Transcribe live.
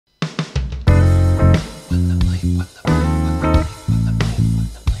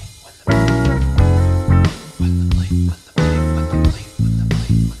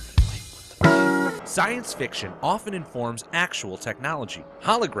Science fiction often informs actual technology.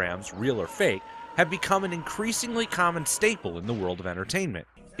 Holograms, real or fake, have become an increasingly common staple in the world of entertainment.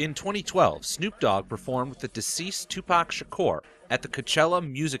 In 2012, Snoop Dogg performed with the deceased Tupac Shakur at the Coachella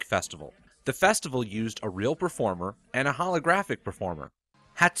Music Festival. The festival used a real performer and a holographic performer.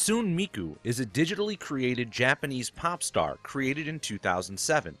 Hatsune Miku is a digitally created Japanese pop star created in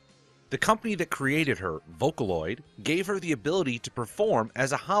 2007. The company that created her, Vocaloid, gave her the ability to perform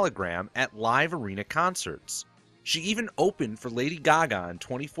as a hologram at live arena concerts. She even opened for Lady Gaga in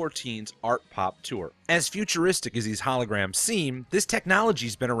 2014's Art Pop Tour. As futuristic as these holograms seem, this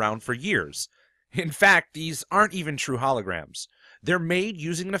technology's been around for years. In fact, these aren't even true holograms. They're made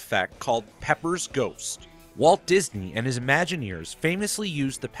using an effect called Pepper's Ghost. Walt Disney and his Imagineers famously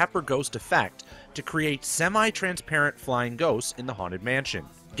used the Pepper Ghost effect to create semi-transparent flying ghosts in the Haunted Mansion.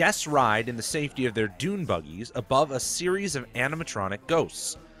 Guests ride in the safety of their dune buggies above a series of animatronic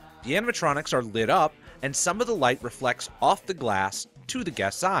ghosts. The animatronics are lit up, and some of the light reflects off the glass to the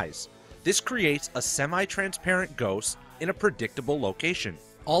guest's eyes. This creates a semi-transparent ghost in a predictable location.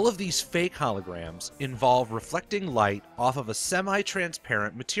 All of these fake holograms involve reflecting light off of a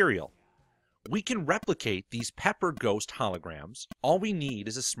semi-transparent material. We can replicate these Pepper Ghost holograms. All we need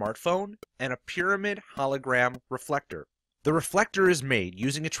is a smartphone and a pyramid hologram reflector. The reflector is made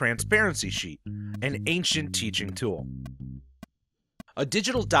using a transparency sheet, an ancient teaching tool. A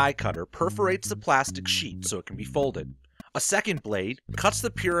digital die cutter perforates the plastic sheet so it can be folded. A second blade cuts the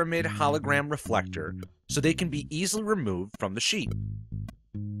pyramid hologram reflector so they can be easily removed from the sheet.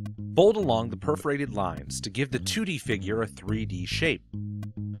 Fold along the perforated lines to give the 2D figure a 3D shape.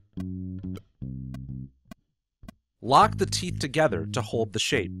 Lock the teeth together to hold the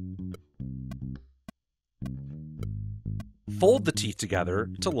shape. Fold the teeth together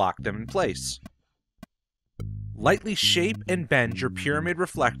to lock them in place. Lightly shape and bend your pyramid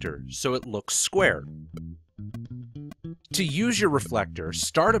reflector so it looks square. To use your reflector,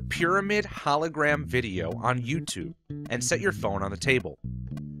 start a pyramid hologram video on YouTube and set your phone on the table.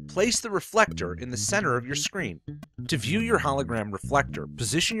 Place the reflector in the center of your screen. To view your hologram reflector,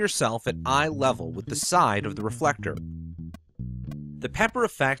 position yourself at eye level with the side of the reflector. The Pepper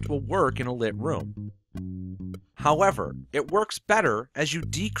effect will work in a lit room. However, it works better as you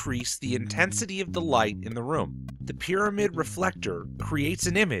decrease the intensity of the light in the room. The pyramid reflector creates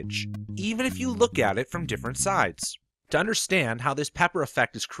an image, even if you look at it from different sides. To understand how this Pepper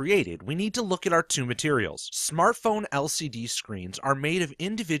effect is created, we need to look at our two materials. Smartphone LCD screens are made of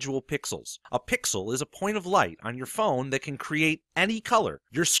individual pixels. A pixel is a point of light on your phone that can create any color.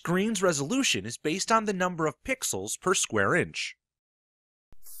 Your screen's resolution is based on the number of pixels per square inch.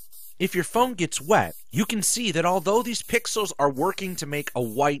 If your phone gets wet, you can see that although these pixels are working to make a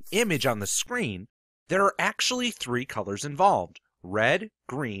white image on the screen, there are actually three colors involved: red,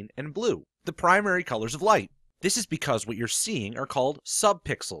 green, and blue, the primary colors of light. This is because what you're seeing are called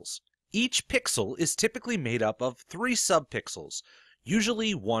subpixels. Each pixel is typically made up of 3 subpixels,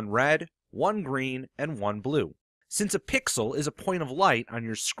 usually one red, one green, and one blue. Since a pixel is a point of light on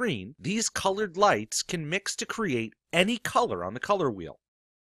your screen, these colored lights can mix to create any color on the color wheel.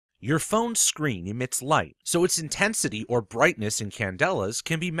 Your phone's screen emits light, so its intensity or brightness in candelas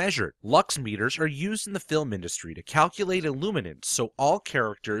can be measured. Lux meters are used in the film industry to calculate illuminance so all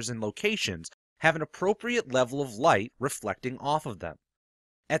characters and locations have an appropriate level of light reflecting off of them.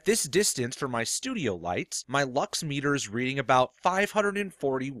 At this distance for my studio lights, my lux meter is reading about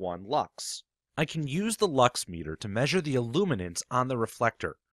 541 lux. I can use the lux meter to measure the illuminance on the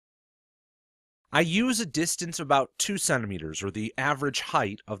reflector. I use a distance of about 2 centimeters, or the average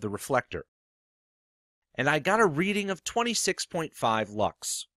height of the reflector. And I got a reading of 26.5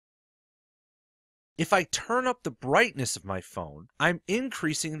 lux. If I turn up the brightness of my phone, I'm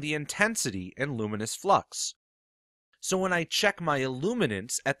increasing the intensity and luminous flux. So when I check my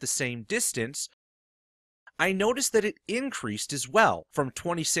illuminance at the same distance, I notice that it increased as well, from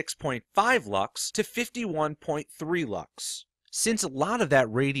 26.5 lux to 51.3 lux. Since a lot of that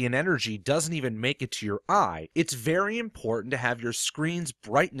radiant energy doesn't even make it to your eye, it's very important to have your screen's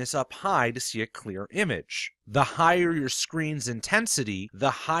brightness up high to see a clear image. The higher your screen's intensity,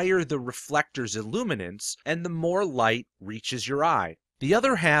 the higher the reflector's illuminance, and the more light reaches your eye. The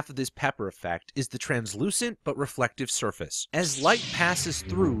other half of this Pepper effect is the translucent but reflective surface. As light passes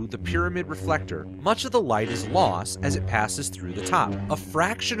through the pyramid reflector, much of the light is lost as it passes through the top. A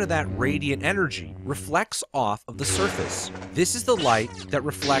fraction of that radiant energy reflects off of the surface. This is the light that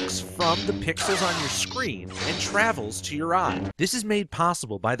reflects from the pixels on your screen and travels to your eye. This is made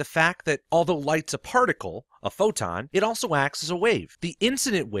possible by the fact that although light's a particle, A photon, it also acts as a wave. The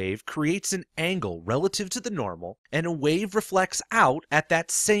incident wave creates an angle relative to the normal, and a wave reflects out at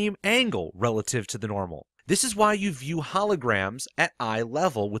that same angle relative to the normal. This is why you view holograms at eye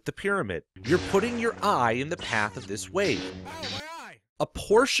level with the pyramid. You're putting your eye in the path of this wave. A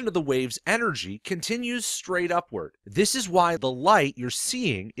portion of the wave's energy continues straight upward. This is why the light you're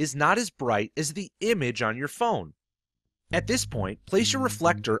seeing is not as bright as the image on your phone. At this point, place your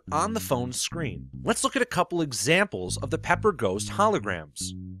reflector on the phone's screen. Let's look at a couple examples of the Pepper Ghost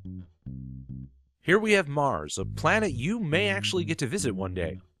holograms. Here we have Mars, a planet you may actually get to visit one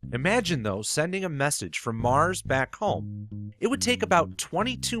day. Imagine, though, sending a message from Mars back home. It would take about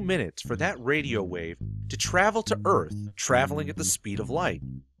 22 minutes for that radio wave to travel to Earth, traveling at the speed of light.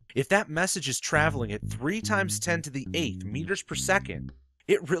 If that message is traveling at 3 times 10 to the 8th meters per second,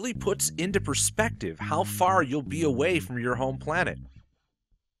 it really puts into perspective how far you'll be away from your home planet.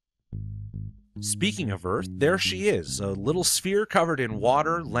 Speaking of Earth, there she is, a little sphere covered in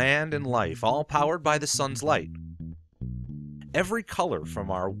water, land, and life, all powered by the sun's light. Every color from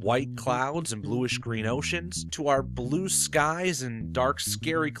our white clouds and bluish-green oceans to our blue skies and dark,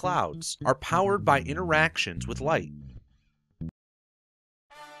 scary clouds are powered by interactions with light.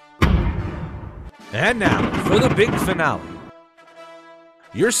 And now, for the big finale.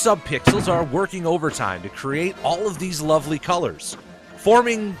 Your subpixels are working overtime to create all of these lovely colors,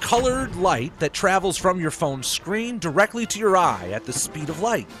 forming colored light that travels from your phone's screen directly to your eye at the speed of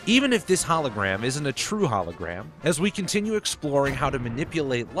light. Even if this hologram isn't a true hologram, as we continue exploring how to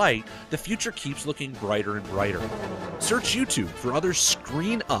manipulate light, the future keeps looking brighter and brighter. Search YouTube for other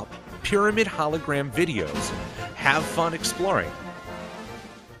screen-up pyramid hologram videos. Have fun exploring.